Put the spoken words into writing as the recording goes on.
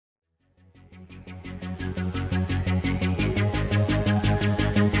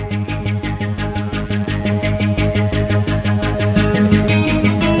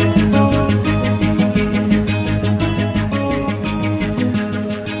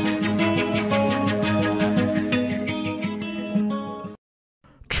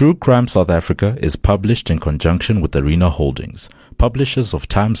True Crime South Africa is published in conjunction with Arena Holdings, publishers of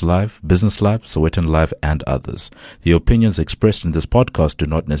Times Live, Business Live, Sowetan Live, and others. The opinions expressed in this podcast do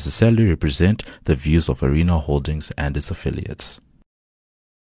not necessarily represent the views of Arena Holdings and its affiliates.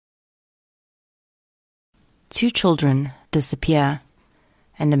 2 children disappear,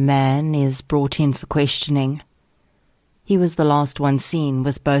 and a man is brought in for questioning. He was the last one seen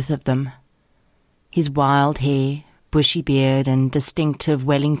with both of them. His wild hair, bushy beard and distinctive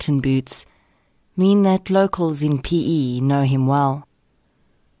Wellington boots mean that locals in PE know him well.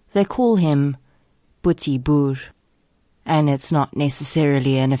 They call him Boetie Boer, and it's not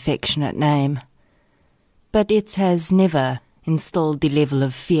necessarily an affectionate name, but it has never instilled the level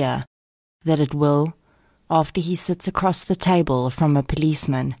of fear that it will after he sits across the table from a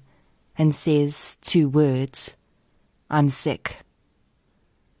policeman and says 2 words, "I'm sick."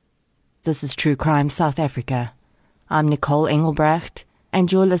 This is True Crime South Africa. I'm Nicole Engelbrecht, and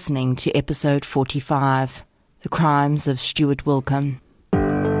you're listening to episode 45, The Crimes of Stuart Wilken.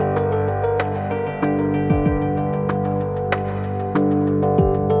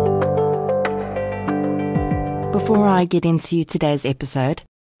 Before I get into today's episode,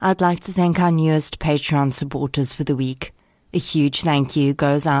 I'd like to thank our newest Patreon supporters for the week. A huge thank you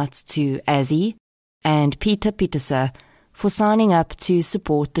goes out to Azzy and Peter Peterser for signing up to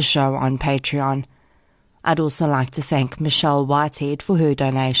support the show on Patreon. I'd also like to thank Michelle Whitehead for her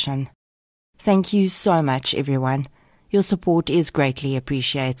donation. Thank you so much, everyone. Your support is greatly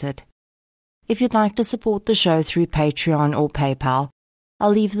appreciated. If you'd like to support the show through Patreon or PayPal,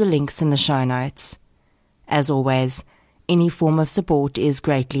 I'll leave the links in the show notes. As always, any form of support is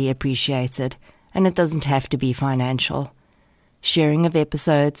greatly appreciated, and it doesn't have to be financial. Sharing of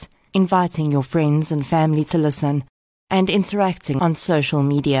episodes, inviting your friends and family to listen, and interacting on social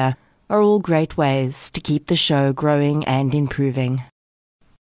media are all great ways to keep the show growing and improving.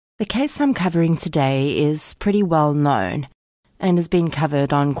 The case I'm covering today is pretty well known and has been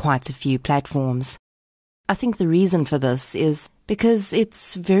covered on quite a few platforms. I think the reason for this is because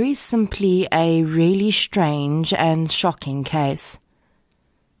it's very simply a really strange and shocking case.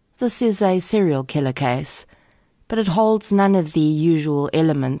 This is a serial killer case, but it holds none of the usual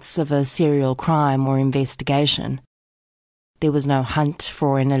elements of a serial crime or investigation. There was no hunt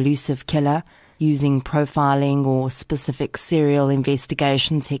for an elusive killer using profiling or specific serial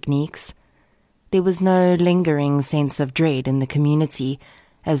investigation techniques. There was no lingering sense of dread in the community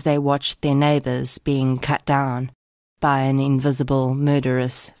as they watched their neighbours being cut down by an invisible,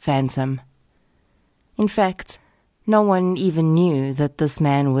 murderous phantom. In fact, no one even knew that this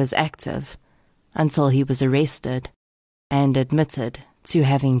man was active until he was arrested and admitted to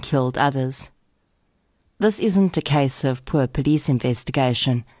having killed others. This isn't a case of poor police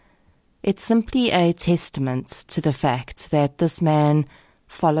investigation. It's simply a testament to the fact that this man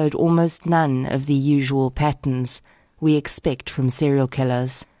followed almost none of the usual patterns we expect from serial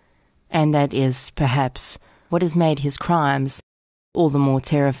killers, and that is perhaps what has made his crimes all the more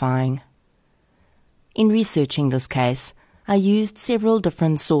terrifying. In researching this case, I used several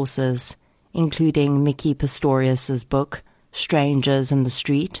different sources, including Mickey Pistorius's book, Strangers in the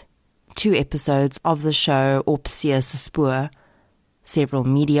Street, 2 episodes of the show Opsia se Spoor, several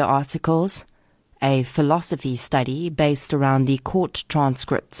media articles, a philosophy study based around the court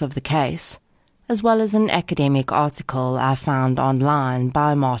transcripts of the case, as well as an academic article I found online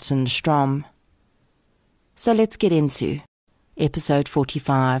by Martin Strom. So let's get into episode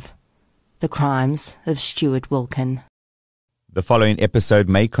 45, The Crimes of Stuart Wilken. The following episode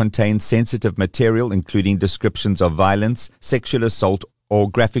may contain sensitive material, including descriptions of violence, sexual assault, or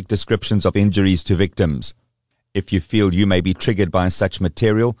graphic descriptions of injuries to victims. If you feel you may be triggered by such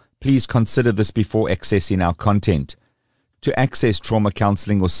material, please consider this before accessing our content. To access trauma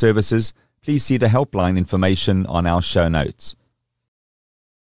counseling or services, please see the helpline information on our show notes.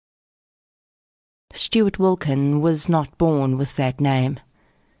 Stuart Wilken was not born with that name.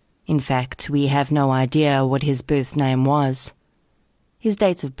 In fact, we have no idea what his birth name was. His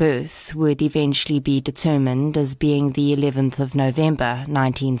date of birth would eventually be determined as being the 11th of November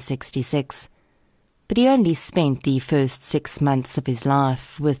 1966, but he only spent the first 6 months of his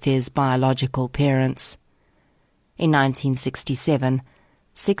life with his biological parents. In 1967,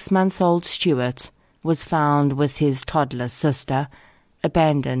 6-month-old Stuart was found with his toddler sister,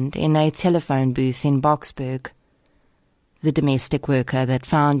 abandoned in a telephone booth in Boksburg. The domestic worker that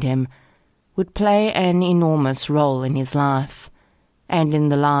found him would play an enormous role in his life, and in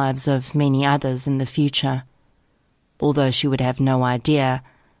the lives of many others in the future, although she would have no idea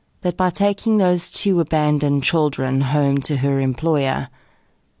that by taking those 2 abandoned children home to her employer,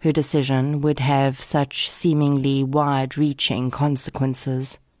 her decision would have such seemingly wide-reaching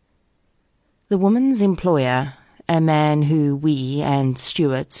consequences. The woman's employer, a man who we and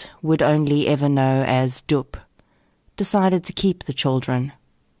Stuart would only ever know as Doop, decided to keep the children.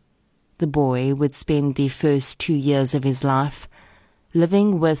 The boy would spend the first 2 years of his life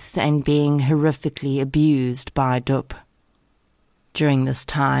living with and being horrifically abused by Doop. During this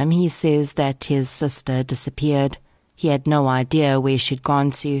time, he says that his sister disappeared. He had no idea where she'd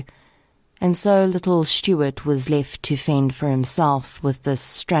gone to, and so little Stuart was left to fend for himself with this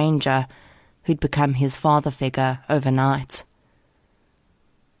stranger who'd become his father figure overnight.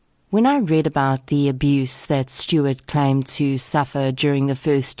 When I read about the abuse that Stuart claimed to suffer during the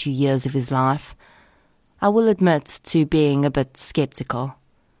first 2 years of his life, I will admit to being a bit skeptical.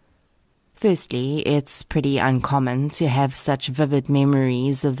 Firstly, it's pretty uncommon to have such vivid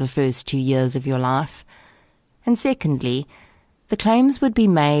memories of the first 2 years of your life. And secondly, the claims would be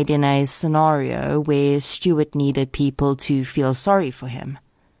made in a scenario where Stuart needed people to feel sorry for him.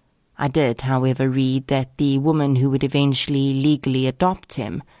 I did, however, read that the woman who would eventually legally adopt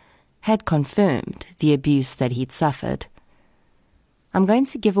him had confirmed the abuse that he'd suffered. I'm going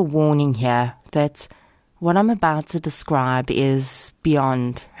to give a warning here that what I'm about to describe is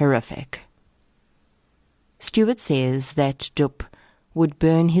beyond horrific. Stuart says that Doop would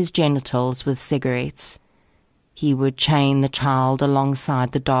burn his genitals with cigarettes. He would chain the child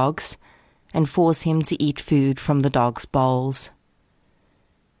alongside the dogs and force him to eat food from the dogs' bowls.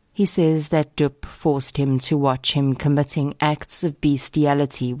 He says that Doop forced him to watch him committing acts of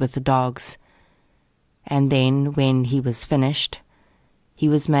bestiality with the dogs, and then, when he was finished, he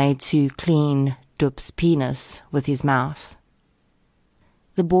was made to clean Doop's penis with his mouth.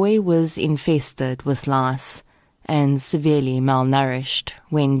 The boy was infested with lice and severely malnourished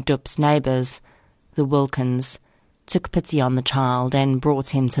when Doop's neighbours, the Wilkins, took pity on the child and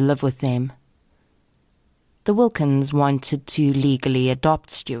brought him to live with them. The Wilkins wanted to legally adopt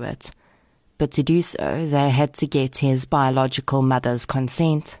Stuart, but to do so they had to get his biological mother's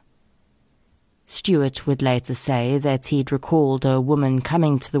consent. Stuart would later say that he'd recalled a woman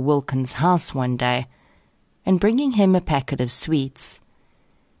coming to the Wilkins' house one day and bringing him a packet of sweets.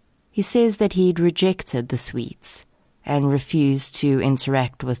 He says that he'd rejected the sweets and refused to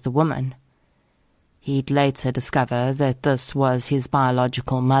interact with the woman. He'd later discover that this was his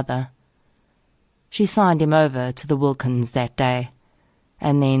biological mother. She signed him over to the Wilkins that day,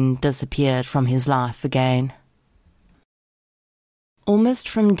 and then disappeared from his life again. Almost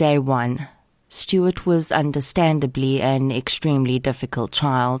from day one, Stuart was understandably an extremely difficult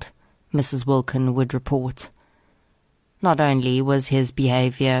child, Mrs. Wilkin would report. Not only was his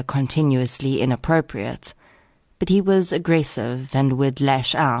behaviour continuously inappropriate, but he was aggressive and would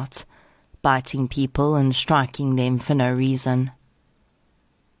lash out, biting people and striking them for no reason.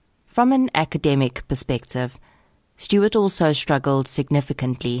 From an academic perspective, Stuart also struggled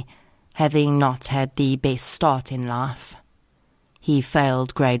significantly, having not had the best start in life. He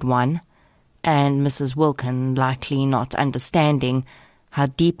failed grade 1, and Mrs. Wilkin, likely not understanding how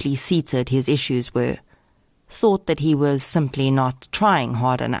deeply seated his issues were, thought that he was simply not trying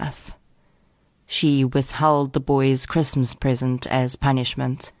hard enough. She withheld the boy's Christmas present as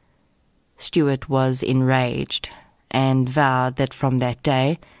punishment. Stuart was enraged and vowed that from that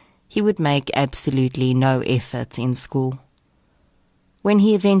day he would make absolutely no effort in school. When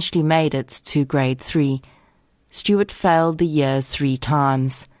he eventually made it to grade 3, Stuart failed the year 3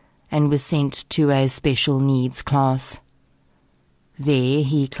 times and was sent to a special needs class. There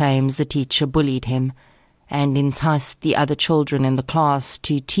he claims the teacher bullied him and enticed the other children in the class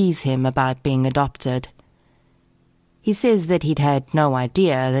to tease him about being adopted. He says that he'd had no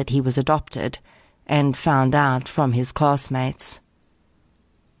idea that he was adopted and found out from his classmates.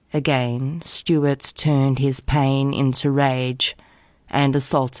 Again, Stuart turned his pain into rage and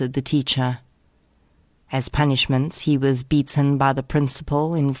assaulted the teacher. As punishment, he was beaten by the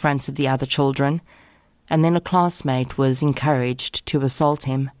principal in front of the other children, and then a classmate was encouraged to assault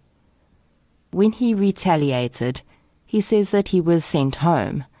him. When he retaliated, he says that he was sent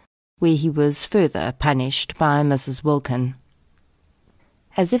home, where he was further punished by Mrs. Wilkin.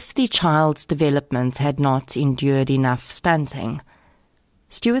 As if the child's development had not endured enough stunting,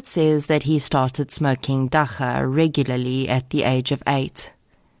 Stuart says that he started smoking dagga regularly at the age of 8.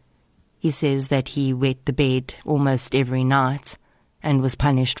 He says that he wet the bed almost every night and was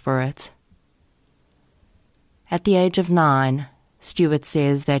punished for it. At the age of 9, Stuart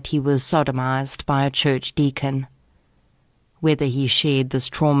says that he was sodomized by a church deacon. Whether he shared this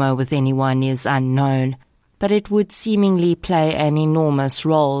trauma with anyone is unknown, but it would seemingly play an enormous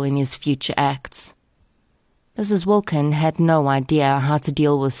role in his future acts. Mrs. Wilkin had no idea how to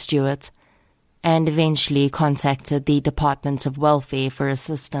deal with Stuart, and eventually contacted the Department of Welfare for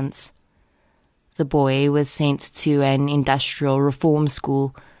assistance. The boy was sent to an industrial reform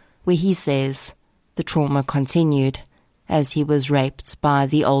school where he says the trauma continued as he was raped by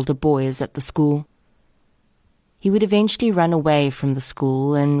the older boys at the school. He would eventually run away from the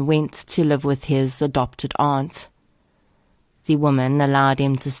school and went to live with his adopted aunt. The woman allowed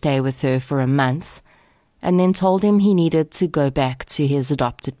him to stay with her for a month and then told him he needed to go back to his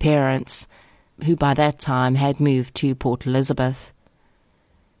adopted parents, who by that time had moved to Port Elizabeth.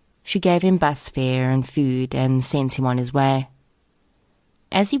 She gave him bus fare and food and sent him on his way.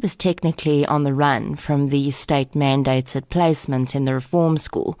 As he was technically on the run from the state-mandated placement in the reform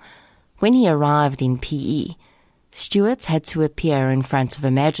school, when he arrived in PE, Stewart had to appear in front of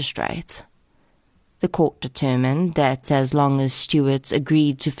a magistrate. The court determined that as long as Stewart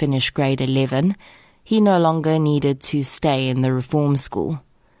agreed to finish grade 11, he no longer needed to stay in the reform school.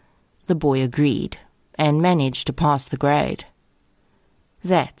 The boy agreed and managed to pass the grade.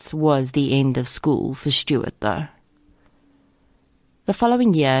 That was the end of school for Stewart, though. The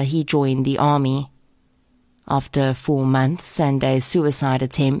following year, he joined the army. After 4 months and a suicide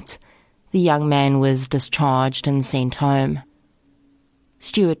attempt, the young man was discharged and sent home.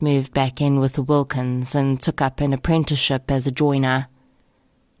 Stewart moved back in with the Wilkins and took up an apprenticeship as a joiner.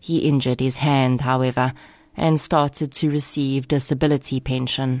 He injured his hand, however, and started to receive disability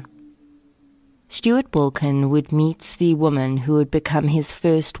pension. Stewart Wilkin would meet the woman who would become his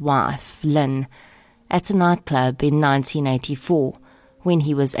first wife, Lynn, at a nightclub in 1984 when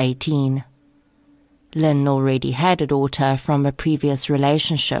he was 18. Lynn already had a daughter from a previous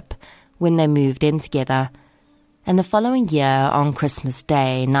relationship when they moved in together, and the following year, on Christmas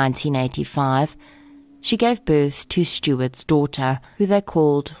Day 1985, she gave birth to Stewart's daughter, who they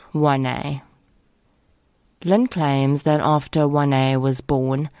called Wane. Lynn claims that after Wane was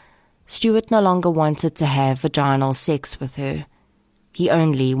born, Stewart no longer wanted to have vaginal sex with her. He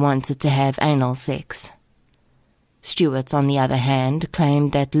only wanted to have anal sex. Stewart, on the other hand,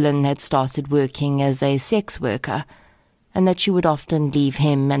 claimed that Lynn had started working as a sex worker and that she would often leave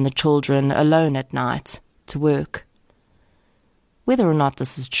him and the children alone at night to work. Whether or not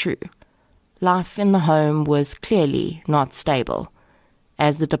this is true, life in the home was clearly not stable,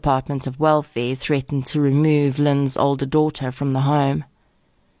 as the Department of Welfare threatened to remove Lynn's older daughter from the home.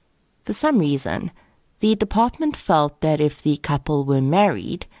 For some reason, the department felt that if the couple were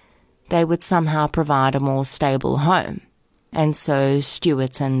married, they would somehow provide a more stable home, and so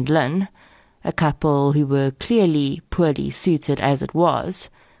Stewart and Lynn, a couple who were clearly poorly suited as it was,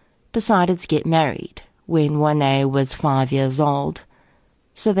 decided to get married when Wane was 5 years old,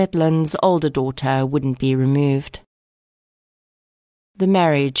 so that Lynn's older daughter wouldn't be removed. The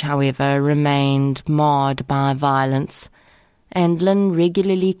marriage, however, remained marred by violence, and Lynn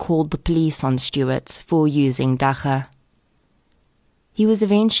regularly called the police on Stewart for using dagga. He was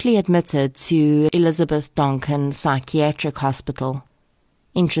eventually admitted to Elizabeth Donkin Psychiatric Hospital.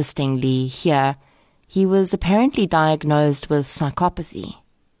 Interestingly, here, he was apparently diagnosed with psychopathy.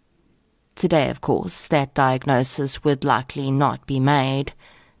 Today, of course, that diagnosis would likely not be made,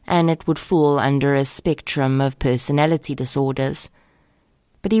 and it would fall under a spectrum of personality disorders.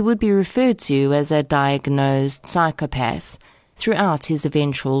 But he would be referred to as a diagnosed psychopath throughout his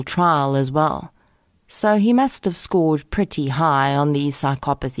eventual trial as well, so he must have scored pretty high on the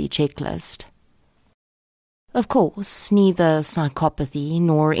psychopathy checklist. Of course, neither psychopathy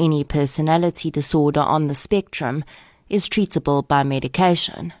nor any personality disorder on the spectrum is treatable by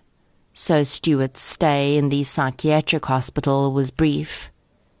medication, so Stewart's stay in the psychiatric hospital was brief.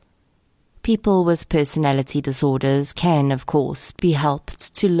 People with personality disorders can, of course, be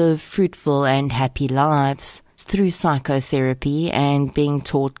helped to live fruitful and happy lives through psychotherapy and being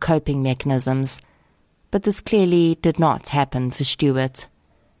taught coping mechanisms, but this clearly did not happen for Stewart.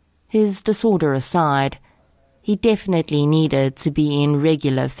 His disorder aside, he definitely needed to be in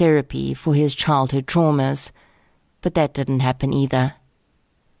regular therapy for his childhood traumas, but that didn't happen either.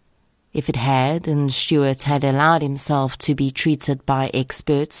 If it had, and Stewart had allowed himself to be treated by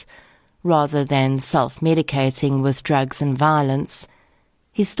experts, rather than self-medicating with drugs and violence,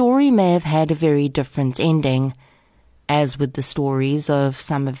 his story may have had a very different ending, as with the stories of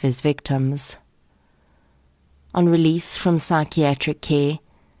some of his victims. On release from psychiatric care,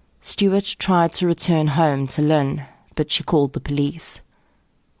 Stewart tried to return home to Lynn, but she called the police.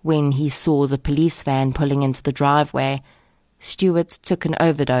 When he saw the police van pulling into the driveway, Stewart took an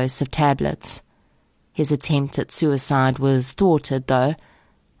overdose of tablets. His attempt at suicide was thwarted, though,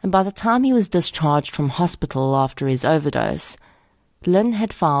 and by the time he was discharged from hospital after his overdose, Lynn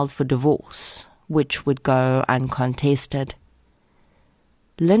had filed for divorce, which would go uncontested.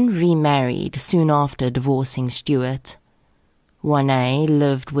 Lynn remarried soon after divorcing Stewart. Wanay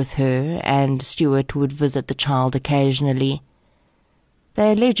lived with her, and Stewart would visit the child occasionally.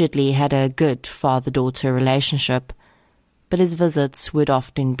 They allegedly had a good father-daughter relationship, but his visits would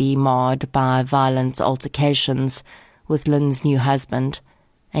often be marred by violent altercations with Lynn's new husband,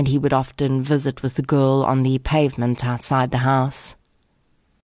 and he would often visit with the girl on the pavement outside the house.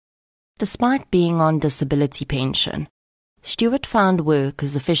 Despite being on disability pension, Stewart found work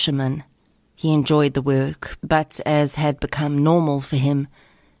as a fisherman. He enjoyed the work, but as had become normal for him,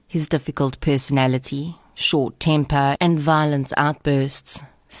 his difficult personality, short temper, and violent outbursts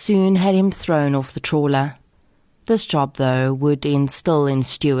soon had him thrown off the trawler. This job, though, would instill in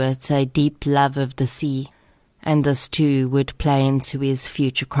Stewart a deep love of the sea, and this too would play into his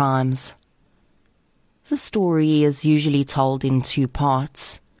future crimes. The story is usually told in two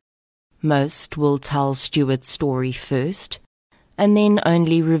parts. Most will tell Stewart's story first, and then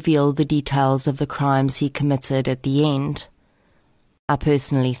only reveal the details of the crimes he committed at the end. I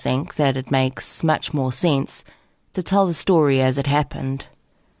personally think that it makes much more sense to tell the story as it happened.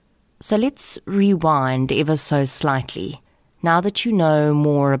 So let's rewind ever so slightly, now that you know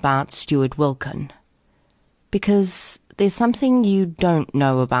more about Stewart Wilken. Because there's something you don't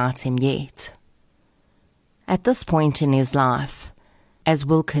know about him yet. At this point in his life, as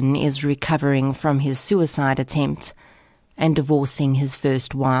Wilken is recovering from his suicide attempt and divorcing his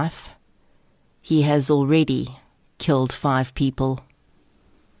first wife, he has already killed 5 people.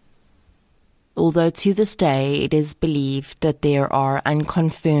 Although to this day it is believed that there are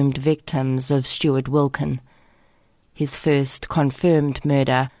unconfirmed victims of Stewart Wilken, his first confirmed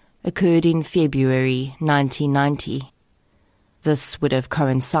murder occurred in February 1990. This would have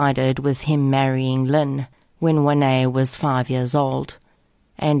coincided with him marrying Lynn when Wanay was 5 years old,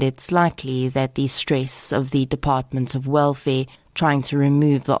 and it's likely that the stress of the Department of Welfare trying to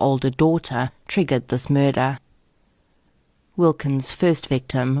remove the older daughter triggered this murder. Wilken's first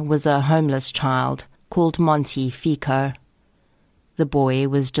victim was a homeless child called Monty Fico. The boy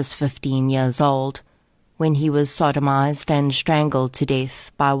was just 15 years old when he was sodomized and strangled to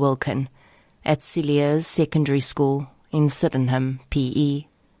death by Wilken at Cilliers Secondary School in Sydenham, PE.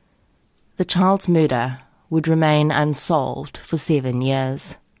 The child's murder would remain unsolved for 7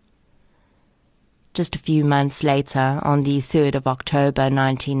 years. Just a few months later, on the 3rd of October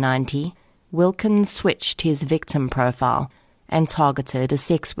 1990, Wilken switched his victim profile and targeted a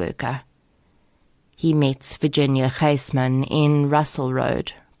sex worker. He met Virginia Geisman in Russell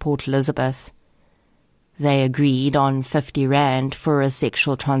Road, Port Elizabeth. They agreed on 50 rand for a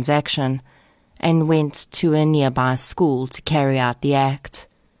sexual transaction and went to a nearby school to carry out the act.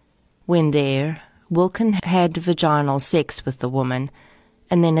 When there, Wilken had vaginal sex with the woman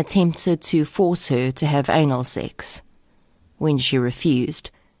and then attempted to force her to have anal sex. When she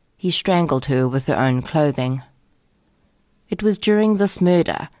refused, he strangled her with her own clothing. It was during this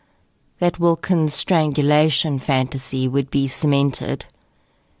murder that Wilken's strangulation fantasy would be cemented.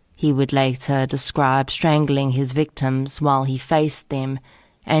 He would later describe strangling his victims while he faced them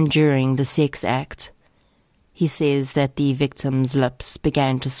and during the sex act. He says that the victims' lips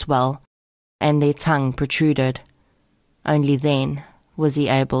began to swell and their tongue protruded. Only then was he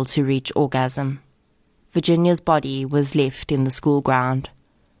able to reach orgasm. Virginia's body was left in the school ground.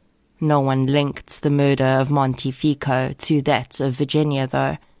 No one linked the murder of Monty Fico to that of Virginia,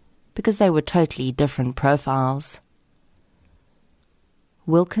 though, because they were totally different profiles.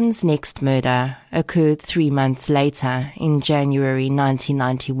 Wilken's next murder occurred 3 months later in January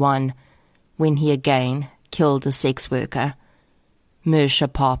 1991, when he again killed a sex worker. Mersha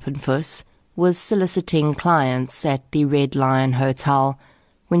Papenfuss was soliciting clients at the Red Lion Hotel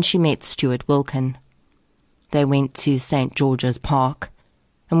when she met Stewart Wilken. They went to St. George's Park,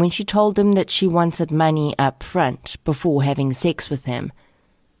 and when she told him that she wanted money up front before having sex with him,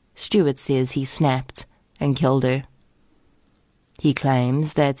 Stewart says he snapped and killed her. He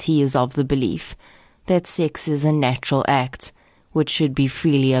claims that he is of the belief that sex is a natural act which should be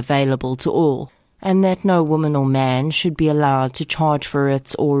freely available to all, and that no woman or man should be allowed to charge for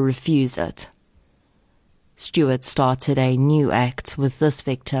it or refuse it. Stewart started a new act with this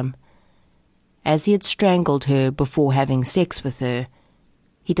victim. As he had strangled her before having sex with her,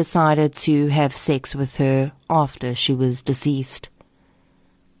 he decided to have sex with her after she was deceased.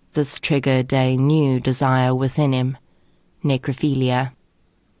 This triggered a new desire within him, necrophilia.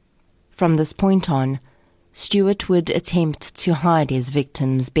 From this point on, Stewart would attempt to hide his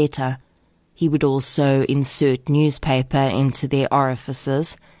victims better. He would also insert newspaper into their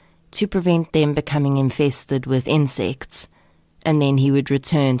orifices to prevent them becoming infested with insects, and then he would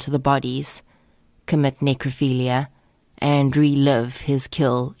return to the bodies, commit necrophilia, and relive his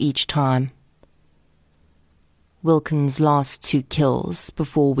kill each time. Wilkins' last 2 kills,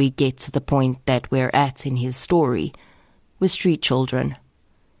 before we get to the point that we're at in his story, were street children.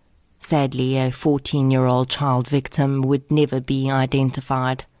 Sadly, a 14-year-old child victim would never be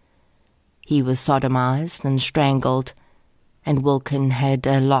identified. He was sodomized and strangled, and Wilkin had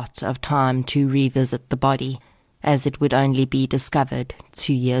a lot of time to revisit the body, as it would only be discovered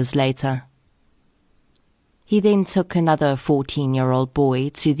 2 years later. He then took another 14-year-old boy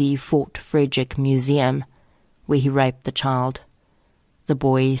to the Fort Frederick Museum, where he raped the child. The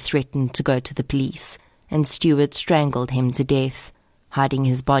boy threatened to go to the police, and Stewart strangled him to death, hiding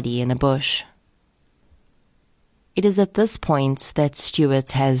his body in a bush. It is at this point that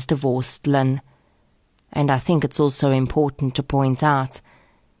Stewart has divorced Lynn, and I think it's also important to point out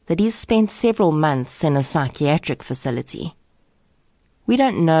that he's spent several months in a psychiatric facility. We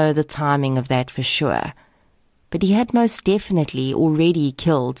don't know the timing of that for sure, but he had most definitely already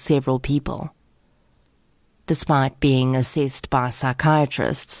killed several people. Despite being assessed by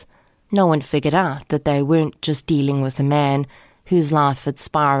psychiatrists, no one figured out that they weren't just dealing with a man whose life had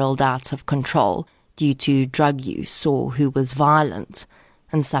spiraled out of control due to drug use or who was violent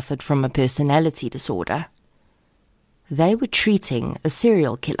and suffered from a personality disorder. They were treating a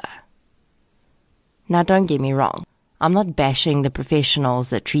serial killer. Now, don't get me wrong, I'm not bashing the professionals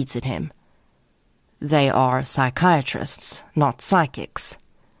that treated him. They are psychiatrists, not psychics.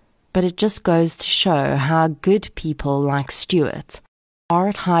 But it just goes to show how good people like Stewart are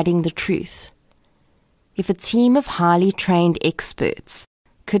at hiding the truth. If a team of highly trained experts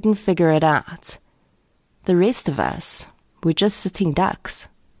couldn't figure it out, the rest of us were just sitting ducks.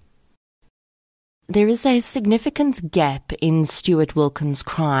 There is a significant gap in Stewart Wilkins'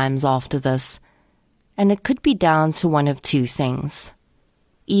 crimes after this, and it could be down to one of 2 things.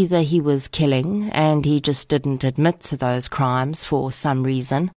 Either he was killing and he just didn't admit to those crimes for some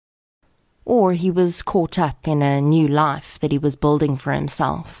reason, or he was caught up in a new life that he was building for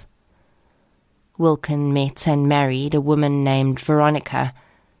himself. Wilkin met and married a woman named Veronica,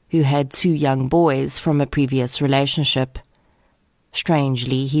 who had 2 young boys from a previous relationship.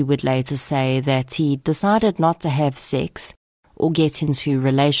 Strangely, he would later say that he decided not to have sex or get into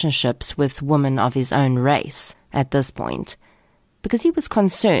relationships with women of his own race at this point, because he was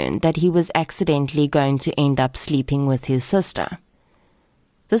concerned that he was accidentally going to end up sleeping with his sister.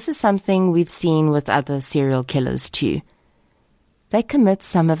 This is something we've seen with other serial killers too. They commit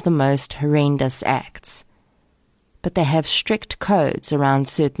some of the most horrendous acts, but they have strict codes around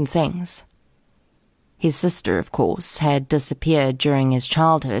certain things. His sister, of course, had disappeared during his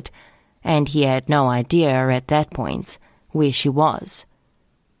childhood, and he had no idea at that point where she was.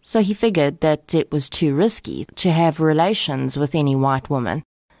 So he figured that it was too risky to have relations with any white woman,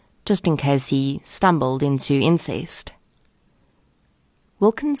 just in case he stumbled into incest.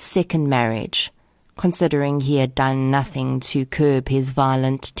 Wilkins' second marriage, considering he had done nothing to curb his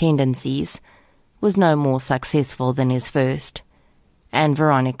violent tendencies, was no more successful than his first, and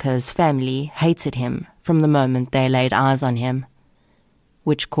Veronica's family hated him from the moment they laid eyes on him,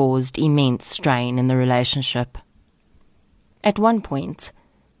 which caused immense strain in the relationship. At one point,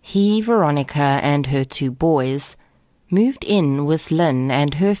 he, Veronica, and her 2 boys moved in with Lynn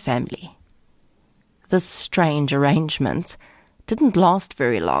and her family. This strange arrangement didn't last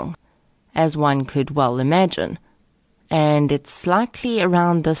very long, as one could well imagine, and it's likely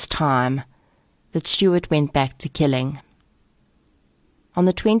around this time that Stewart went back to killing. On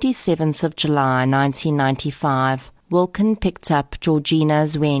the 27th of July 1995, Wilkin picked up Georgina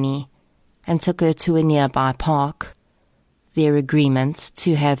Zweni and took her to a nearby park. Their agreement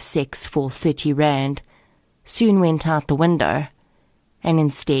to have sex for 30 rand soon went out the window, and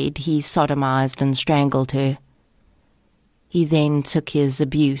instead he sodomized and strangled her. He then took his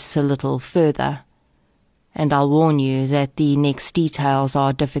abuse a little further, and I'll warn you that the next details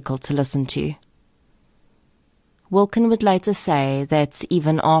are difficult to listen to. Wilkin would later say that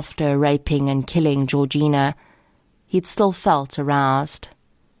even after raping and killing Georgina, he'd still felt aroused.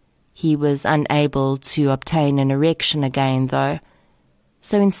 He was unable to obtain an erection again, though,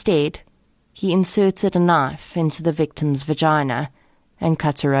 so instead he inserted a knife into the victim's vagina and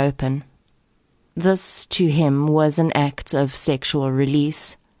cut her open. This, to him, was an act of sexual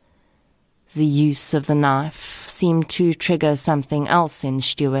release. The use of the knife seemed to trigger something else in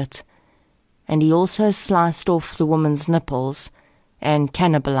Stewart, and he also sliced off the woman's nipples and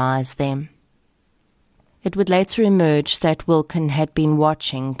cannibalized them. It would later emerge that Wilkin had been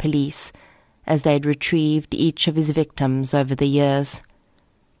watching police as they'd retrieved each of his victims over the years.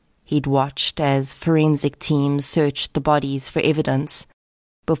 He'd watched as forensic teams searched the bodies for evidence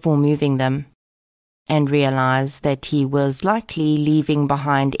before moving them, and realized that he was likely leaving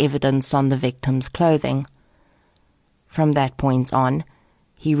behind evidence on the victim's clothing. From that point on,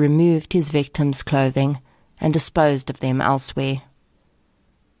 he removed his victims' clothing and disposed of them elsewhere.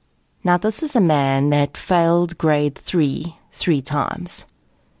 Now this is a man that failed grade 3 times.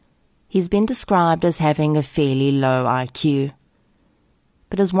 He's been described as having a fairly low IQ.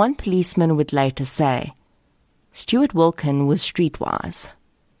 But as one policeman would later say, Stuart Wilkin was streetwise.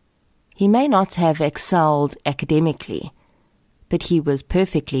 He may not have excelled academically, but he was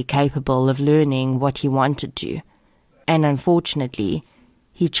perfectly capable of learning what he wanted to, and unfortunately,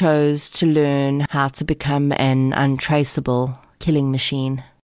 he chose to learn how to become an untraceable killing machine.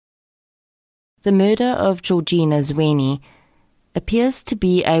 The murder of Georgina Zweny appears to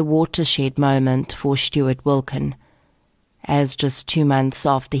be a watershed moment for Stuart Wilkin, as just 2 months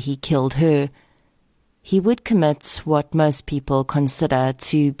after he killed her, he would commit what most people consider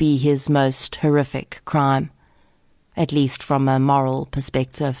to be his most horrific crime, at least from a moral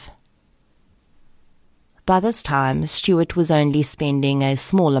perspective. By this time, Stuart was only spending a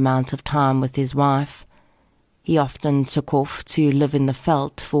small amount of time with his wife. He often took off to live in the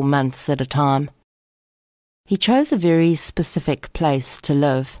veld for months at a time. He chose a very specific place to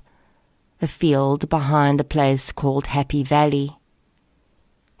live, a field behind a place called Happy Valley.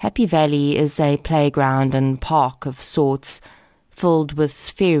 Happy Valley is a playground and park of sorts, filled with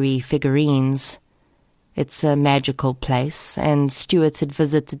fairy figurines. It's a magical place, and Stuart had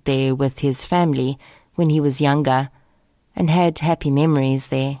visited there with his family when he was younger, and had happy memories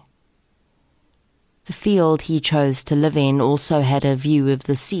there. The field he chose to live in also had a view of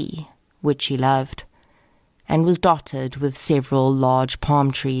the sea, which he loved, and was dotted with several large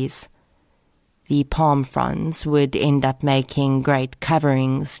palm trees. The palm fronds would end up making great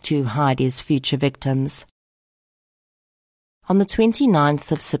coverings to hide his future victims. On the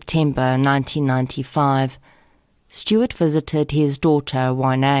 29th of September 1995, Stuart visited his daughter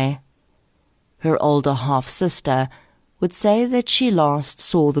Wynay. Her older half-sister would say that she last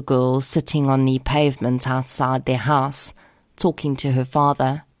saw the girl sitting on the pavement outside their house, talking to her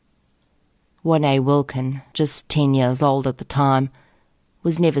father. Wynay Wilkin, just 10 years old at the time,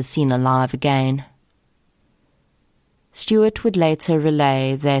 was never seen alive again. Stuart would later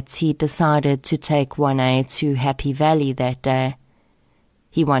relay that he decided to take Wynay to Happy Valley that day.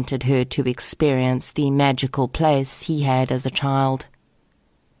 He wanted her to experience the magical place he had as a child.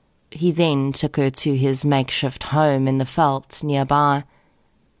 He then took her to his makeshift home in the veld nearby,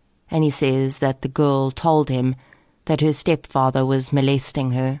 and he says that the girl told him that her stepfather was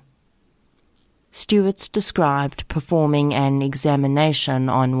molesting her. Stuart described performing an examination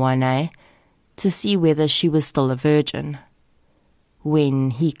on Wynay to see whether she was still a virgin.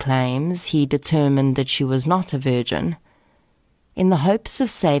 When, he claims, he determined that she was not a virgin, in the hopes of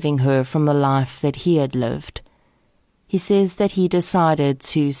saving her from the life that he had lived, he says that he decided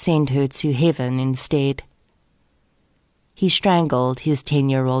to send her to heaven instead. He strangled his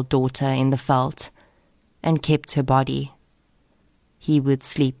 10-year-old daughter in the veld and kept her body. He would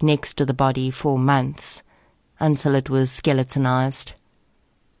sleep next to the body for months until it was skeletonized.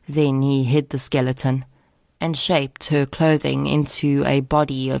 Then he hid the skeleton and shaped her clothing into a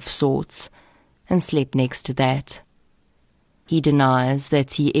body of sorts and slept next to that. He denies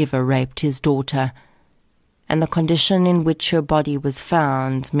that he ever raped his daughter, and the condition in which her body was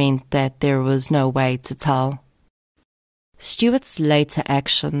found meant that there was no way to tell. Stuart's later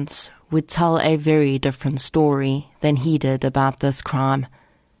actions would tell a very different story than he did about this crime,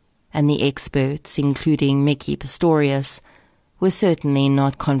 and the experts, including Mickey Pistorius, were certainly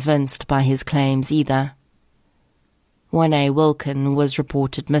not convinced by his claims either. Wynay Wilkin was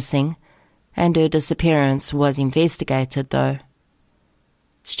reported missing, and her disappearance was investigated though.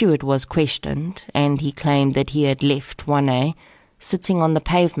 Stuart was questioned, and he claimed that he had left Wynay sitting on the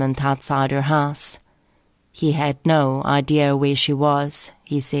pavement outside her house. He had no idea where she was,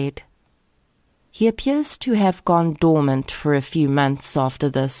 he said. He appears to have gone dormant for a few months after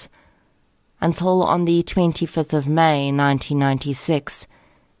this, until on the 25th of May 1996,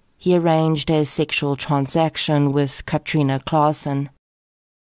 he arranged a sexual transaction with Katrina Claassen.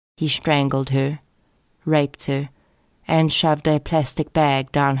 He strangled her, raped her, and shoved a plastic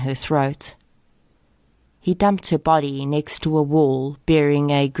bag down her throat. He dumped her body next to a wall bearing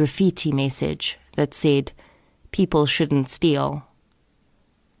a graffiti message that said, "People shouldn't steal."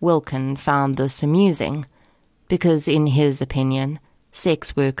 Wilkin found this amusing because, in his opinion,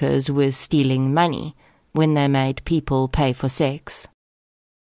 sex workers were stealing money when they made people pay for sex.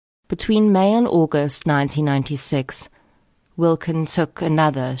 Between May and August 1996, Wilkin took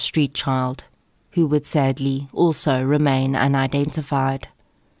another street child, who would sadly also remain unidentified.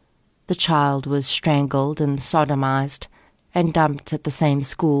 The child was strangled and sodomized and dumped at the same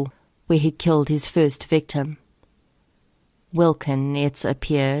school where he killed his first victim. Wilkin, it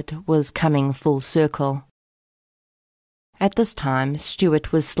appeared, was coming full circle. At this time,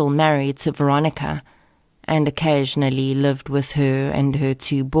 Stuart was still married to Veronica and occasionally lived with her and her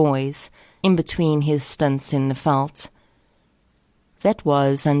 2 boys in between his stints in the Veld. That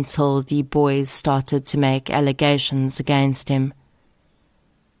was until the boys started to make allegations against him.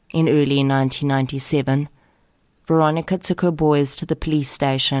 In early 1997, Veronica took her boys to the police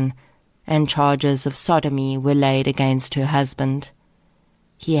station and charges of sodomy were laid against her husband.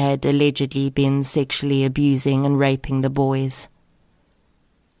 He had allegedly been sexually abusing and raping the boys.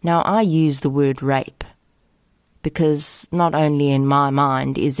 Now, I use the word rape because not only in my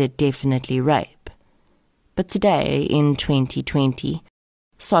mind is it definitely rape, but today, in 2020,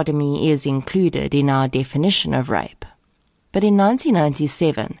 sodomy is included in our definition of rape. But in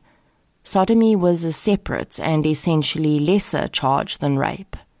 1997, sodomy was a separate and essentially lesser charge than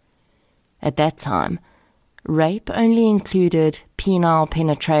rape. At that time, rape only included penile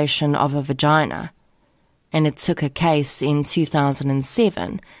penetration of a vagina, and it took a case in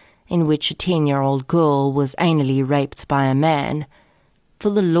 2007 in which a 10-year-old girl was anally raped by a man for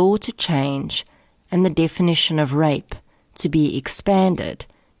the law to change and the definition of rape to be expanded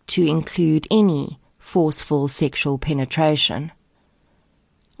to include any forceful sexual penetration.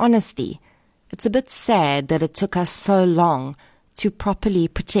 Honestly, it's a bit sad that it took us so long to properly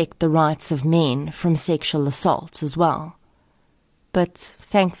protect the rights of men from sexual assault as well. But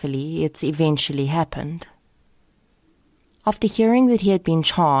thankfully, it's eventually happened. After hearing that he had been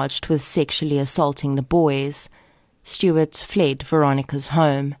charged with sexually assaulting the boys, Stuart fled Veronica's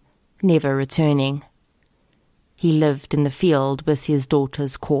home, never returning. He lived in the field with his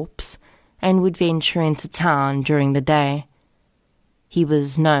daughter's corpse and would venture into town during the day. He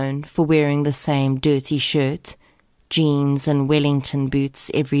was known for wearing the same dirty shirt, jeans and Wellington boots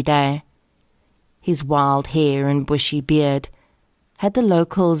every day. His wild hair and bushy beard had the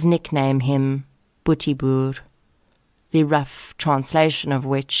locals nickname him Boetieboer, the rough translation of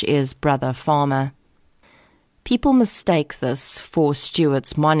which is Brother Farmer. People mistake this for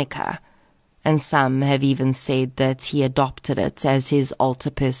Stuart's moniker, and some have even said that he adopted it as his alter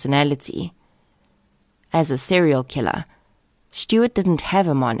personality. As a serial killer, Stuart didn't have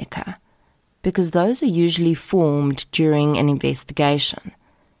a moniker, because those are usually formed during an investigation,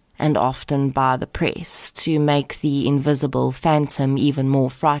 and often by the press to make the invisible phantom even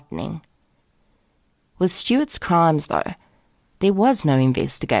more frightening. With Stuart's crimes, though, there was no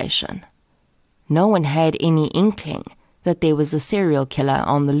investigation. No one had any inkling that there was a serial killer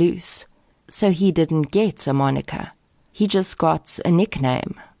on the loose, so he didn't get a moniker. He just got a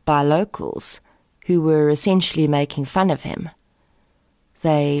nickname by locals who were essentially making fun of him.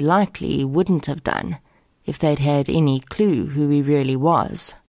 They likely wouldn't have done if they'd had any clue who he really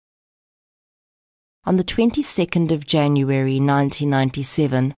was. On the 22nd of January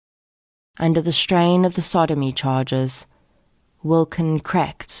 1997, under the strain of the sodomy charges, Wilkin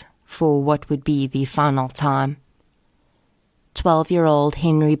cracked for what would be the final time. 12-year-old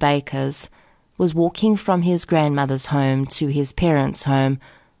Henry Bakers was walking from his grandmother's home to his parents' home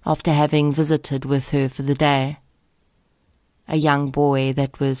after having visited with her for the day. A young boy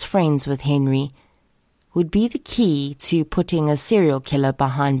that was friends with Henry would be the key to putting a serial killer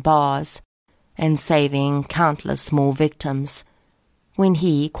behind bars and saving countless more victims, when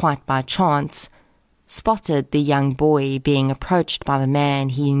he, quite by chance, spotted the young boy being approached by the man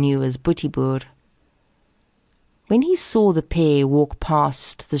he knew as Boetieboer. When he saw the pair walk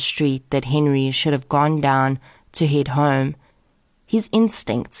past the street that Henry should have gone down to head home, his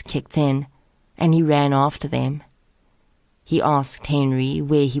instincts kicked in, and he ran after them. He asked Henry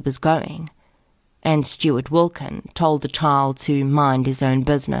where he was going, and Stuart Wilkin told the child to mind his own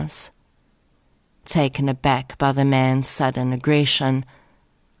business. Taken aback by the man's sudden aggression,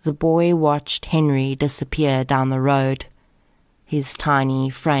 the boy watched Henry disappear down the road, his tiny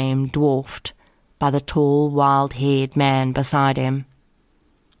frame dwarfed by the tall, wild-haired man beside him.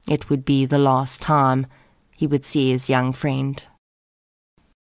 It would be the last time he would see his young friend.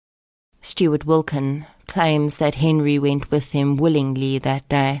 Stuart Wilkin claims that Henry went with him willingly that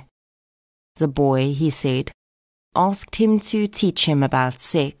day. The boy, he said, asked him to teach him about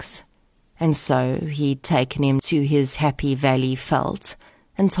sex, and so he'd taken him to his Happy Valley Veld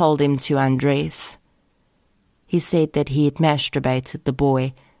and told him to undress. He said that he had masturbated the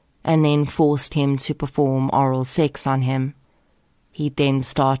boy and then forced him to perform oral sex on him. He then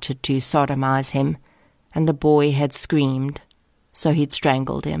started to sodomize him, and the boy had screamed, so he'd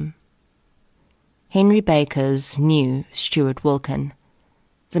strangled him. Henry Bakers knew Stuart Wilkin.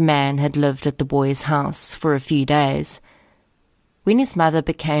 The man had lived at the boy's house for a few days. When his mother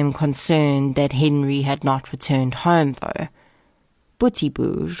became concerned that Henry had not returned home, though,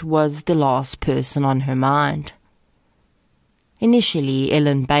 Boetie was the last person on her mind. Initially,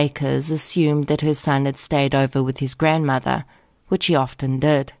 Ellen Bakers assumed that her son had stayed over with his grandmother, which he often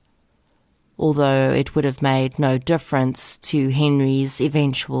did, although it would have made no difference to Henry's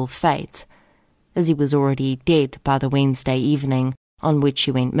eventual fate, as he was already dead by the Wednesday evening on which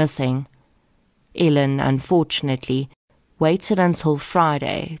he went missing. Ellen, unfortunately, waited until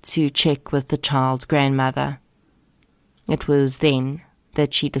Friday to check with the child's grandmother. It was then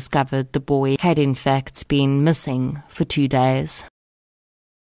that she discovered the boy had in fact been missing for 2 days.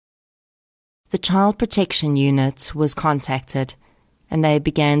 The Child Protection Unit was contacted, and they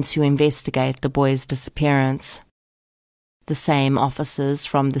began to investigate the boy's disappearance. The same officers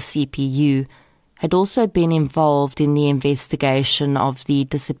from the CPU had also been involved in the investigation of the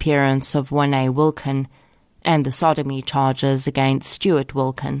disappearance of Wayne Wilkin and the sodomy charges against Stuart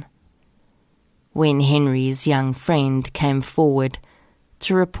Wilkin. When Henry's young friend came forward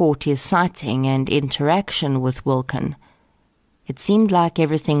to report his sighting and interaction with Wilkin, it seemed like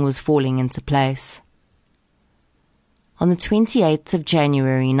everything was falling into place. On the 28th of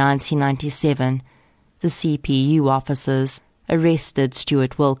January 1997, the CPU officers arrested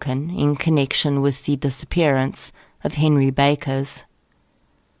Stuart Wilkin in connection with the disappearance of Henry Bakers.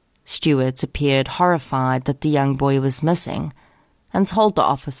 Stuart appeared horrified that the young boy was missing and told the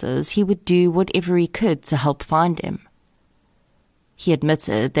officers he would do whatever he could to help find him. He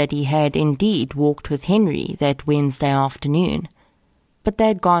admitted that he had indeed walked with Henry that Wednesday afternoon, but they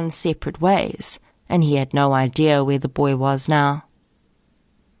had gone separate ways, and he had no idea where the boy was now.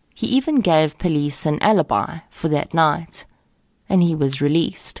 He even gave police an alibi for that night, and he was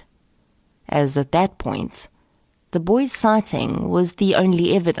released, as at that point, the boy's sighting was the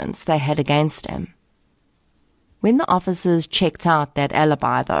only evidence they had against him. When the officers checked out that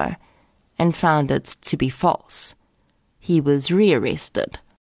alibi, though, and found it to be false, he was rearrested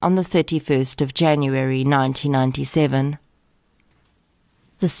on the 31st of January 1997.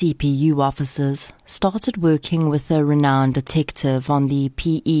 The CPU officers started working with a renowned detective on the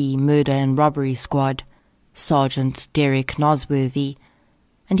PE murder and robbery squad, Sergeant Derek Nosworthy,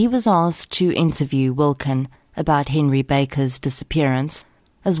 and he was asked to interview Wilkin about Henry Baker's disappearance,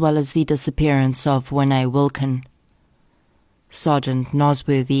 as well as the disappearance of Wayne Wilkin. Sergeant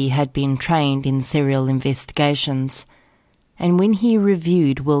Nosworthy had been trained in serial investigations, and when he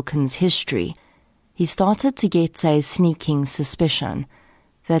reviewed Wilkin's history, he started to get a sneaking suspicion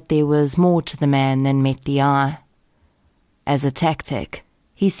that there was more to the man than met the eye. As a tactic,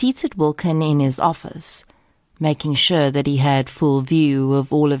 he seated Wilkin in his office, making sure that he had full view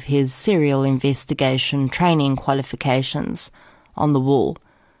of all of his serial investigation training qualifications on the wall,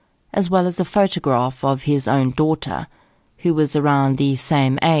 as well as a photograph of his own daughter, who was around the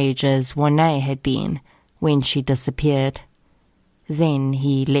same age as Wayne had been when she disappeared. Then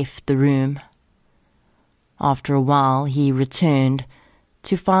he left the room. After a while he returned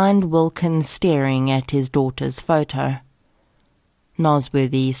to find Wilkin staring at his daughter's photo.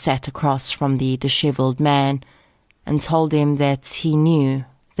 Nosworthy sat across from the dishevelled man and told him that he knew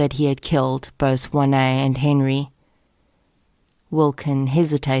that he had killed both Wayne and Henry. Wilkin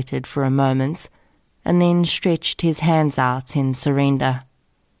hesitated for a moment and then stretched his hands out in surrender.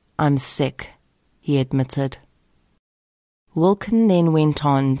 "I'm sick," he admitted. Wilkin then went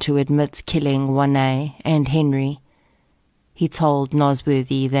on to admit killing Wayne and Henry. He told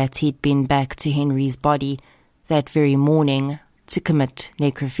Nosworthy that he'd been back to Henry's body that very morning to commit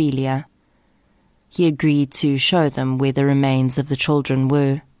necrophilia. He agreed to show them where the remains of the children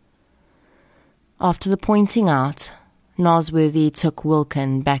were. After the pointing out, Nosworthy took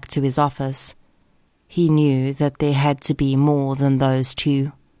Wilkin back to his office. He knew that there had to be more than those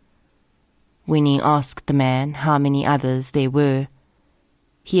two. When he asked the man how many others there were,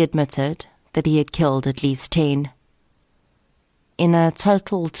 he admitted that he had killed at least 10. In a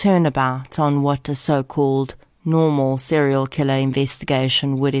total turnabout on what a so-called normal serial killer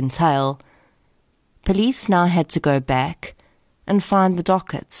investigation would entail, police now had to go back and find the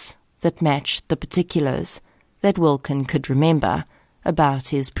dockets that matched the particulars that Wilkin could remember about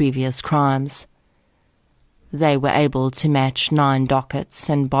his previous crimes. They were able to match 9 dockets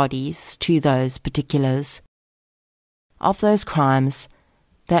and bodies to those particulars. Of those crimes,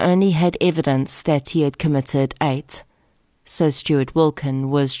 they only had evidence that he had committed 8, so Stuart Wilkin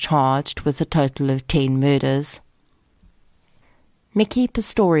was charged with a total of 10 murders. Nikki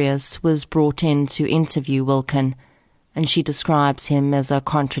Pistorius was brought in to interview Wilkin, and she describes him as a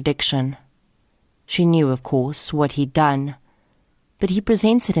contradiction. She knew, of course, what he'd done, but he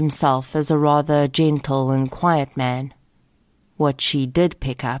presented himself as a rather gentle and quiet man. What she did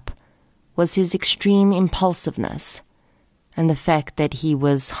pick up was his extreme impulsiveness. and the fact that he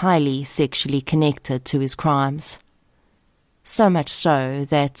was highly sexually connected to his crimes. So much so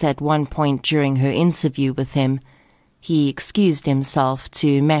that at one point during her interview with him, he excused himself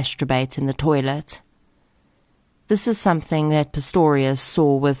to masturbate in the toilet. This is something that Pistorius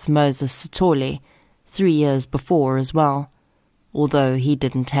saw with Moses Sithole 3 years before as well, although he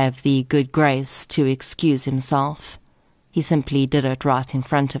didn't have the good grace to excuse himself. He simply did it right in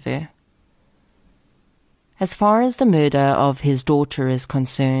front of her. As far as the murder of his daughter is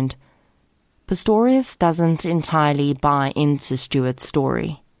concerned, Pistorius doesn't entirely buy into Stuart's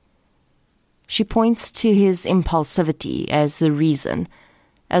story. She points to his impulsivity as the reason,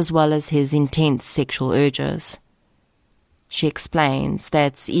 as well as his intense sexual urges. She explains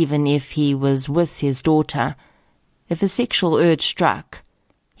that even if he was with his daughter, if a sexual urge struck,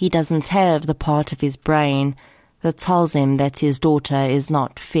 he doesn't have the part of his brain that tells him that his daughter is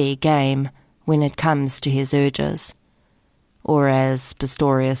not fair game when it comes to his urges. Or as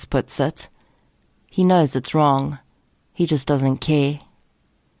Pistorius puts it, he knows it's wrong, he just doesn't care.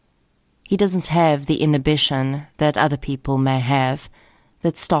 He doesn't have the inhibition that other people may have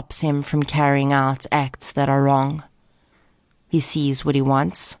that stops him from carrying out acts that are wrong. He sees what he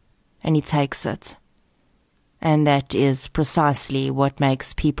wants, and he takes it. And that is precisely what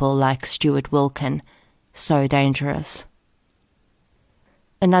makes people like Stuart Wilkin so dangerous.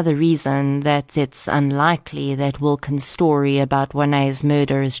 Another reason that it's unlikely that Wilkin's story about Wane's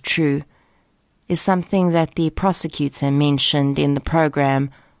murder is true is something that the prosecutor mentioned in the program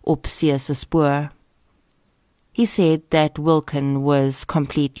Opsie se Spoor. He said that Wilkin was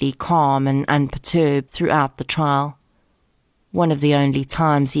completely calm and unperturbed throughout the trial. One of the only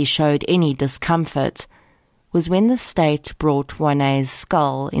times he showed any discomfort was when the state brought Wane's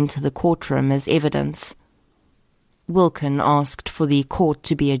skull into the courtroom as evidence. Wilkin asked for the court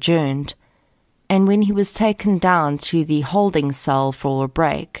to be adjourned, and when he was taken down to the holding cell for a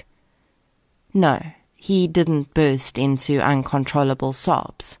break, no, he didn't burst into uncontrollable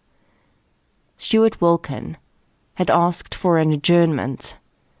sobs. Stuart Wilkin had asked for an adjournment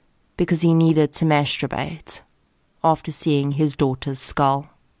because he needed to masturbate after seeing his daughter's skull.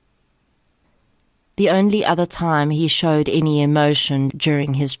 The only other time he showed any emotion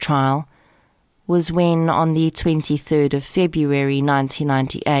during his trial was when, on the 23rd of February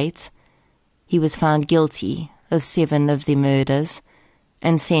 1998, he was found guilty of 7 of the murders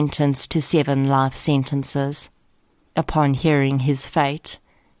and sentenced to 7 life sentences. Upon hearing his fate,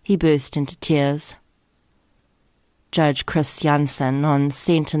 he burst into tears. Judge Chris Jansen, on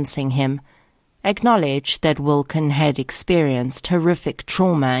sentencing him, acknowledged that Wilkin had experienced horrific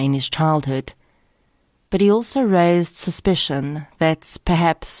trauma in his childhood, but he also raised suspicion that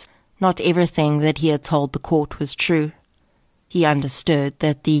perhaps not everything that he had told the court was true. He understood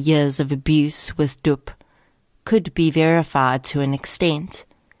that the years of abuse with Dup could be verified to an extent,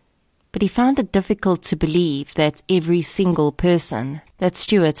 but he found it difficult to believe that every single person that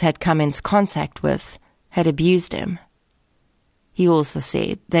Stuart had come into contact with had abused him. He also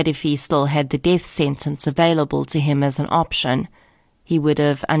said that if he still had the death sentence available to him as an option, he would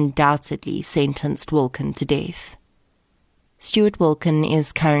have undoubtedly sentenced Wilkin to death. Stuart Wilkin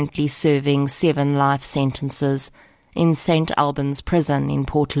is currently serving 7 life sentences in St. Albans Prison in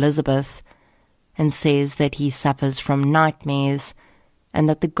Port Elizabeth, and says that he suffers from nightmares and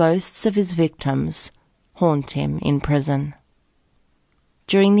that the ghosts of his victims haunt him in prison.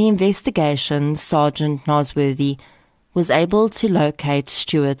 During the investigation, Sergeant Nosworthy was able to locate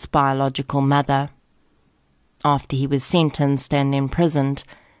Stuart's biological mother. After he was sentenced and imprisoned,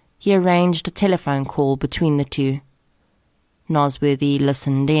 he arranged a telephone call between the two. Nosworthy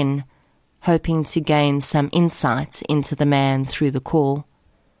listened in, hoping to gain some insight into the man through the call.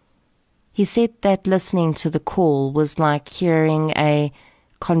 He said that listening to the call was like hearing a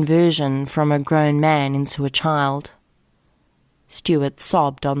conversion from a grown man into a child. Stuart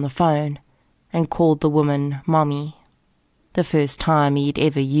sobbed on the phone and called the woman Mommy, the first time he'd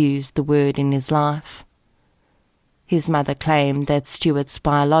ever used the word in his life. His mother claimed that Stuart's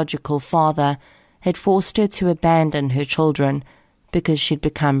biological father had forced her to abandon her children because she'd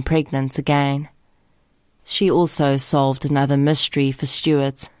become pregnant again. She also solved another mystery for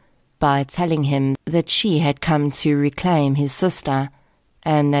Stuart by telling him that she had come to reclaim his sister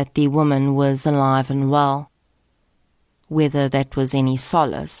and that the woman was alive and well. Whether that was any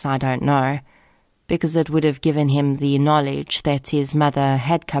solace, I don't know, because it would have given him the knowledge that his mother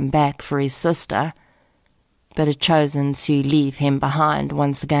had come back for his sister, but had chosen to leave him behind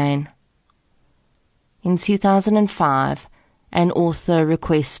once again. In 2005, an author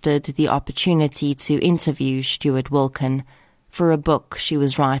requested the opportunity to interview Stuart Wilkin for a book she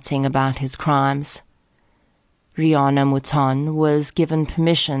was writing about his crimes. Rihanna Mouton was given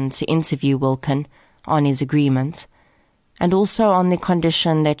permission to interview Wilken on his agreement, and also on the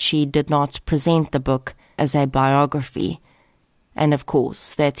condition that she did not present the book as a biography, and of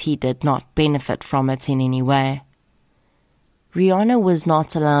course that he did not benefit from it in any way. Rihanna was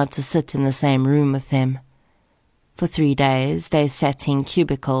not allowed to sit in the same room with him. For 3 days they sat in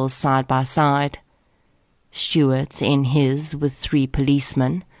cubicles side by side, Stuart in his with 3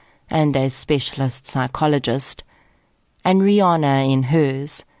 policemen and a specialist psychologist, and Rihanna in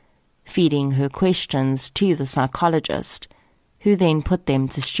hers, feeding her questions to the psychologist, who then put them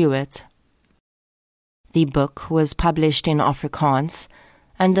to Stuart. The book was published in Afrikaans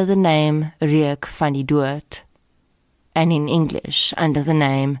under the name Reuk van die Dood, and in English under the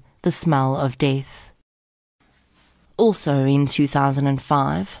name The Smell of Death. Also in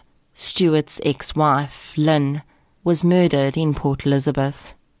 2005, Stuart's ex-wife, Lynn, was murdered in Port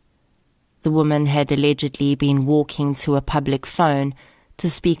Elizabeth. The woman had allegedly been walking to a public phone to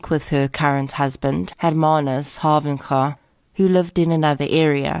speak with her current husband, Hermanus Havenga, who lived in another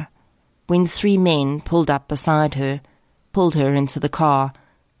area, when 3 men pulled up beside her, pulled her into the car,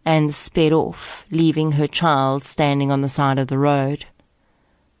 and sped off, leaving her child standing on the side of the road.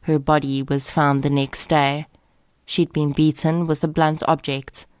 Her body was found the next day. She'd been beaten with a blunt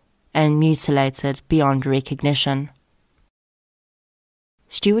object and mutilated beyond recognition.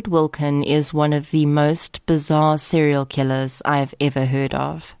 Stuart Wilken is one of the most bizarre serial killers I've ever heard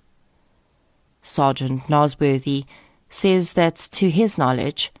of. Sergeant Nosworthy says that, to his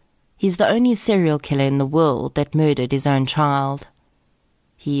knowledge, he's the only serial killer in the world that murdered his own child.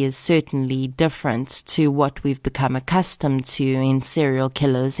 He is certainly different to what we've become accustomed to in serial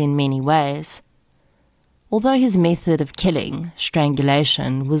killers in many ways. Although his method of killing,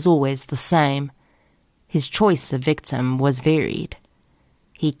 strangulation, was always the same, his choice of victim was varied.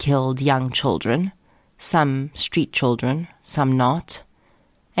 He killed young children, some street children, some not,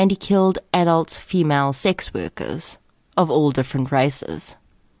 and he killed adult female sex workers of all different races.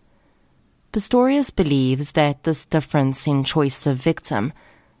 Pistorius believes that this difference in choice of victim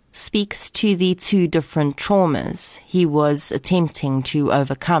speaks to the 2 different traumas he was attempting to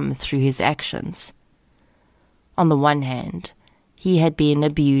overcome through his actions. On the one hand, he had been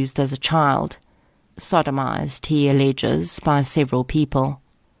abused as a child, sodomized, he alleges, by several people.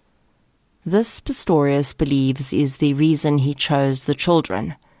 This Pistorius believes is the reason he chose the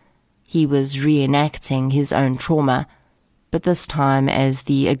children. He was reenacting his own trauma, but this time as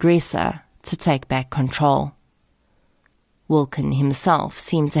the aggressor, to take back control. Wilken himself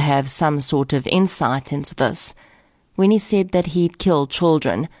seemed to have some sort of insight into this when he said that he'd killed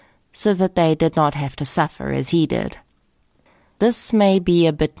children so that they did not have to suffer as he did. This may be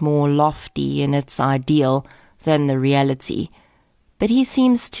a bit more lofty in its ideal than the reality, but he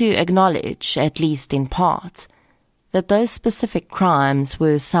seems to acknowledge, at least in part, that those specific crimes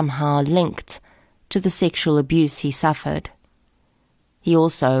were somehow linked to the sexual abuse he suffered. He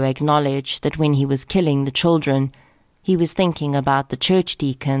also acknowledged that when he was killing the children, he was thinking about the church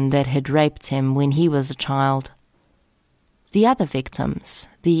deacon that had raped him when he was a child. The other victims,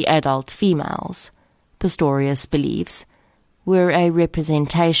 the adult females, Pistorius believes, were a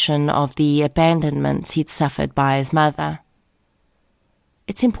representation of the abandonment he'd suffered by his mother.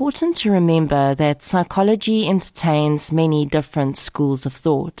 It's important to remember that psychology entertains many different schools of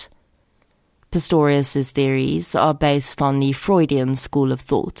thought. Pistorius's theories are based on the Freudian school of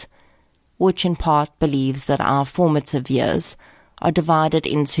thought, which in part believes that our formative years are divided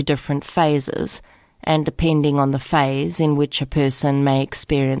into different phases, and depending on the phase in which a person may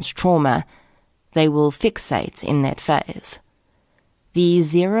experience trauma, they will fixate in that phase. The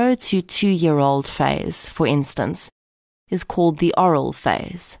 0 to 2-year-old phase, for instance, is called the oral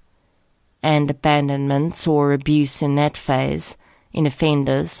phase, and abandonment or abuse in that phase, in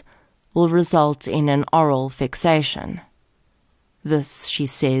offenders, will result in an oral fixation. This, she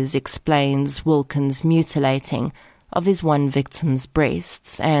says, explains Wilken's mutilating of his one victim's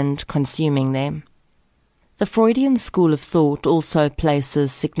breasts and consuming them. The Freudian school of thought also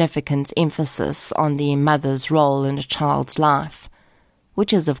places significant emphasis on the mother's role in a child's life,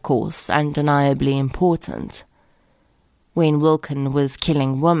 which is, of course, undeniably important. When Wilken was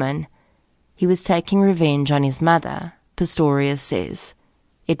killing women, he was taking revenge on his mother, Pistorius says.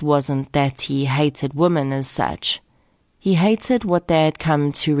 It wasn't that he hated women as such. He hated what they had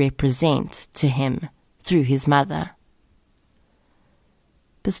come to represent to him through his mother.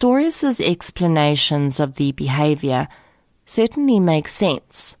 Pistorius's explanations of the behavior certainly make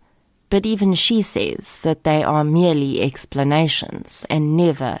sense, but even she says that they are merely explanations and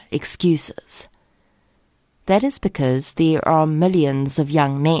never excuses. That is because there are millions of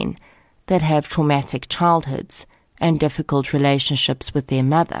young men that have traumatic childhoods and difficult relationships with their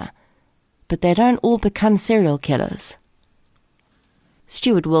mother, but they don't all become serial killers.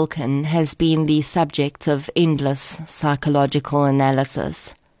 Stuart Wilkin has been the subject of endless psychological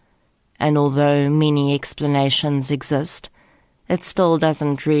analysis, and although many explanations exist, it still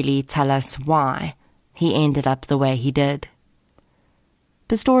doesn't really tell us why he ended up the way he did.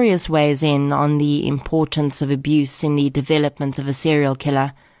 Pistorius weighs in on the importance of abuse in the development of a serial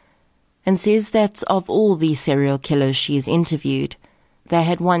killer, and says that of all the serial killers she has interviewed, they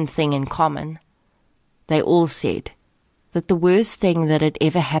had one thing in common. They all said that the worst thing that had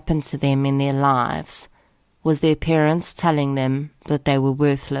ever happened to them in their lives was their parents telling them that they were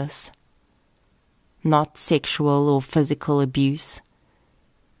worthless. Not sexual or physical abuse,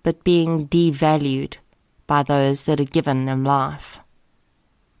 but being devalued by those that had given them life.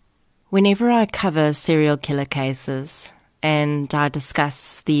 Whenever I cover serial killer cases, and I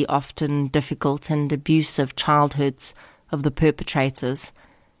discuss the often difficult and abusive childhoods of the perpetrators,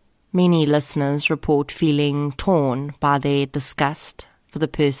 many listeners report feeling torn by their disgust for the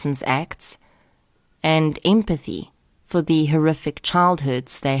person's acts and empathy for the horrific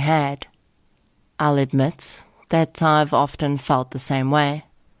childhoods they had. I'll admit that I've often felt the same way.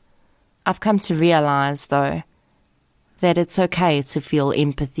 I've come to realize, though, that it's okay to feel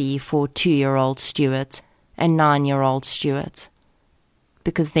empathy for 2-year-old Stuart and 9-year-old Stuart,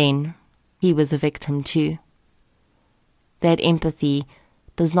 because then he was a victim too. That empathy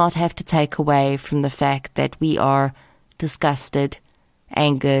does not have to take away from the fact that we are disgusted,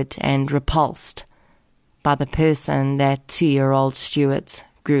 angered, and repulsed by the person that 2-year-old Stuart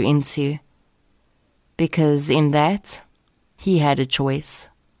grew into, because in that, he had a choice.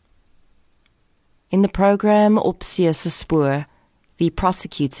 In the program Opsie se Spoor, the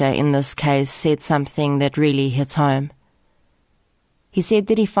prosecutor in this case said something that really hit home. He said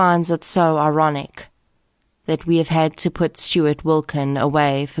that he finds it so ironic that we have had to put Stuart Wilkin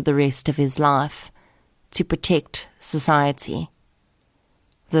away for the rest of his life to protect society.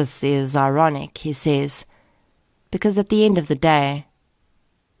 This is ironic, he says, because at the end of the day,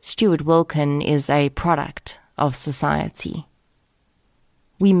 Stuart Wilkin is a product of society.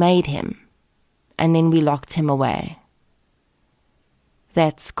 We made him, and then we locked him away.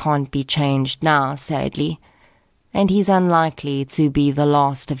 That can't be changed now, sadly, and he's unlikely to be the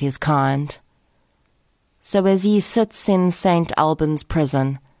last of his kind. So as he sits in St. Albans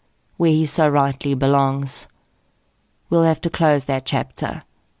prison, where he so rightly belongs, we'll have to close that chapter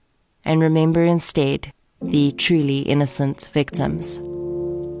and remember instead the truly innocent victims.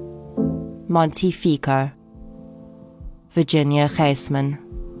 Monty Fico, Virginia Geisman,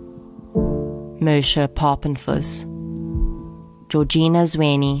 Moshe Papenfuss, Georgina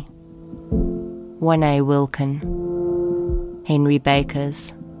Zweni, Wanae Wilkin, Henry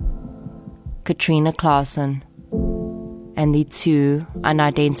Bakers, Katrina Claassen, and the 2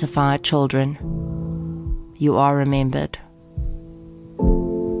 unidentified children. You are remembered.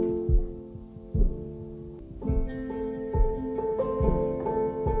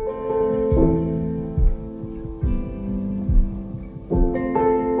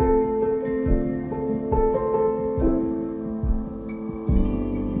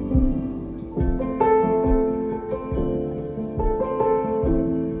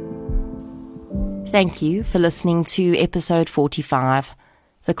 Thank you for listening to episode 45,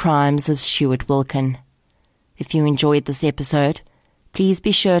 The Crimes of Stuart Wilkin. If you enjoyed this episode, please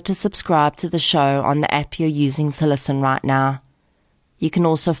be sure to subscribe to the show on the app you're using to listen right now. You can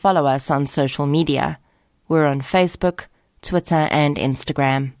also follow us on social media. We're on Facebook, Twitter, and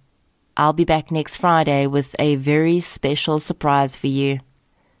Instagram. I'll be back next Friday with a very special surprise for you.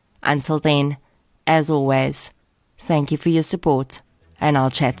 Until then, as always, thank you for your support, and I'll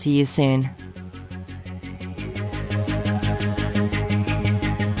chat to you soon.